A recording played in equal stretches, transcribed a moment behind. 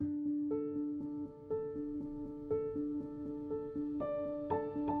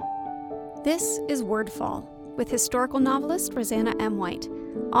This is Wordfall with historical novelist Rosanna M. White,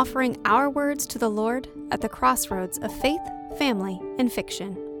 offering our words to the Lord at the crossroads of faith, family, and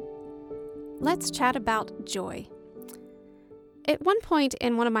fiction. Let's chat about joy. At one point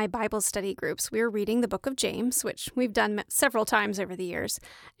in one of my Bible study groups, we were reading the book of James, which we've done several times over the years.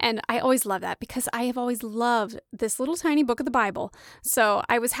 And I always love that because I have always loved this little tiny book of the Bible. So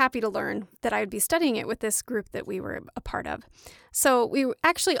I was happy to learn that I would be studying it with this group that we were a part of. So we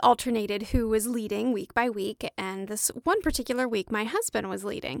actually alternated who was leading week by week, and this one particular week, my husband was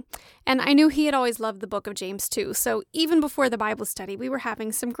leading. And I knew he had always loved the book of James too, so even before the Bible study, we were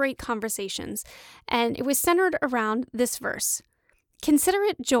having some great conversations, and it was centered around this verse. Consider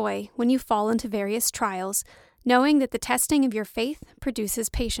it joy when you fall into various trials, knowing that the testing of your faith produces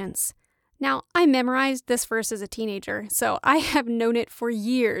patience. Now, I memorized this verse as a teenager, so I have known it for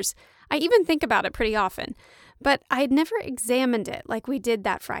years. I even think about it pretty often, but I had never examined it like we did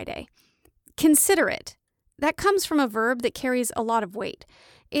that Friday. Consider it. That comes from a verb that carries a lot of weight.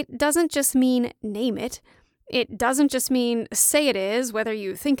 It doesn't just mean name it. It doesn't just mean say it is, whether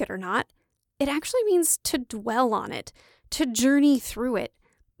you think it or not. It actually means to dwell on it, to journey through it,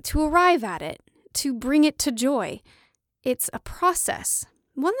 to arrive at it, to bring it to joy. It's a process,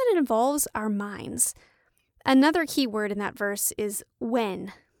 one that involves our minds. Another key word in that verse is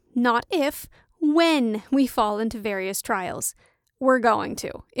when. Not if, when we fall into various trials. We're going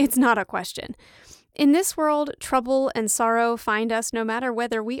to. It's not a question. In this world, trouble and sorrow find us no matter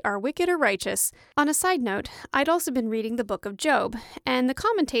whether we are wicked or righteous. On a side note, I'd also been reading the book of Job, and the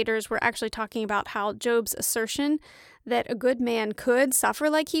commentators were actually talking about how Job's assertion that a good man could suffer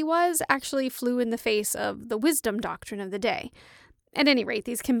like he was actually flew in the face of the wisdom doctrine of the day. At any rate,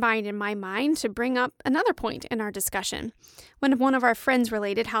 these combined in my mind to bring up another point in our discussion. When one of our friends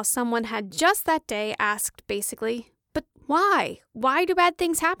related how someone had just that day asked basically, but why? Why do bad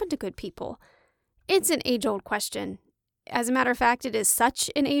things happen to good people? It's an age-old question. As a matter of fact, it is such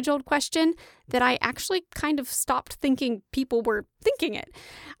an age-old question that I actually kind of stopped thinking people were thinking it.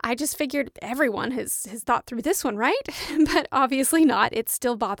 I just figured everyone has thought through this one, right? But obviously not. It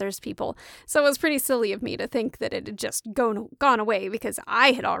still bothers people. So it was pretty silly of me to think that it had just gone away because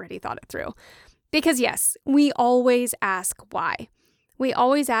I had already thought it through. Because yes, we always ask why. We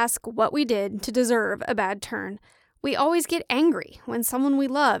always ask what we did to deserve a bad turn. We always get angry when someone we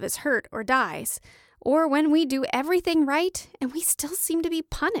love is hurt or dies. Or when we do everything right and we still seem to be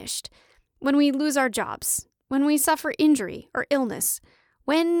punished. When we lose our jobs. When we suffer injury or illness.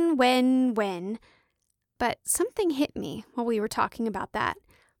 When. But something hit me while we were talking about that.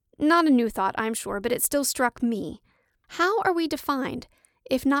 Not a new thought, I'm sure, but it still struck me. How are we defined,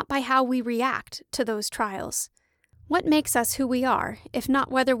 if not by how we react to those trials? What makes us who we are, if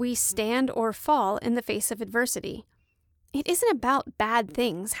not whether we stand or fall in the face of adversity? It isn't about bad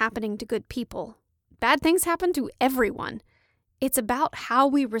things happening to good people. Bad things happen to everyone. It's about how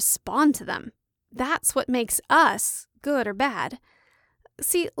we respond to them. That's what makes us good or bad.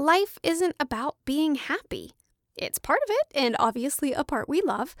 See, life isn't about being happy. It's part of it, and obviously a part we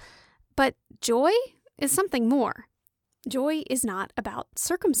love. But joy is something more. Joy is not about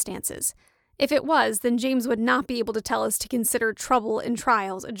circumstances. If it was, then James would not be able to tell us to consider trouble and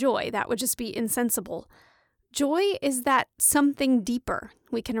trials a joy. That would just be insensible. Joy is that something deeper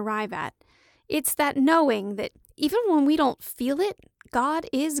we can arrive at. It's that knowing that even when we don't feel it, God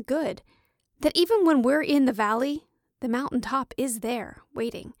is good. That even when we're in the valley, the mountaintop is there,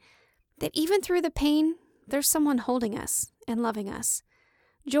 waiting. That even through the pain, there's someone holding us and loving us.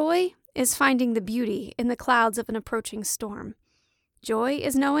 Joy is finding the beauty in the clouds of an approaching storm. Joy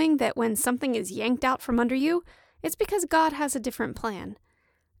is knowing that when something is yanked out from under you, it's because God has a different plan.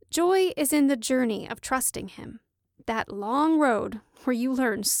 Joy is in the journey of trusting Him. That long road where you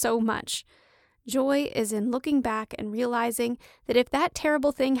learn so much. Joy is in looking back and realizing that if that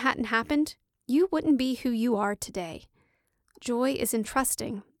terrible thing hadn't happened, you wouldn't be who you are today. Joy is in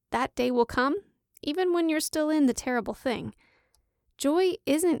trusting that day will come, even when you're still in the terrible thing. Joy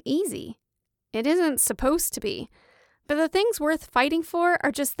isn't easy. It isn't supposed to be. But the things worth fighting for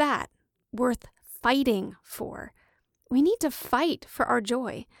are just that, worth fighting for. We need to fight for our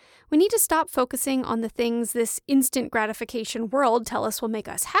joy. We need to stop focusing on the things this instant gratification world tell us will make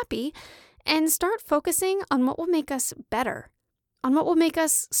us happy and start focusing on what will make us better, on what will make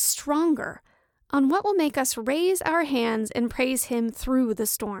us stronger, on what will make us raise our hands and praise Him through the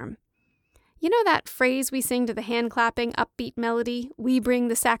storm. You know that phrase we sing to the hand-clapping, upbeat melody, "We bring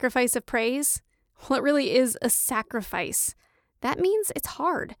the sacrifice of praise"? Well, it really is a sacrifice. That means it's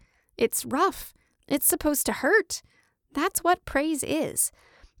hard. It's rough. It's supposed to hurt. That's what praise is.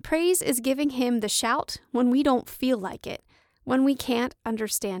 Praise is giving Him the shout when we don't feel like it, when we can't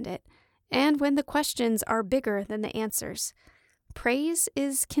understand it. and when the questions are bigger than the answers. Praise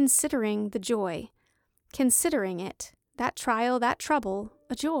is considering the joy. Considering it, that trial, that trouble,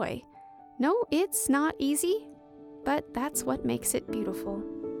 a joy. No, it's not easy, but that's what makes it beautiful.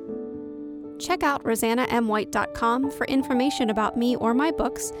 Check out RosannaMWhite.com for information about me or my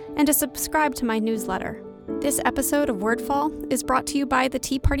books and to subscribe to my newsletter. This episode of Wordfall is brought to you by the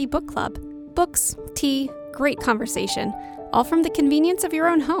Tea Party Book Club. Books, tea, great conversation, all from the convenience of your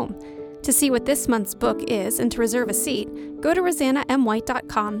own home. To see what this month's book is and to reserve a seat, go to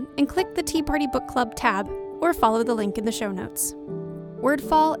RosannaMWhite.com and click the Tea Party Book Club tab or follow the link in the show notes.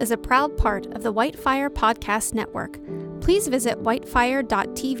 Wordfall is a proud part of the Whitefire Podcast Network. Please visit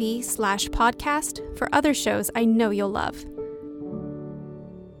whitefire.tv/podcast for other shows I know you'll love.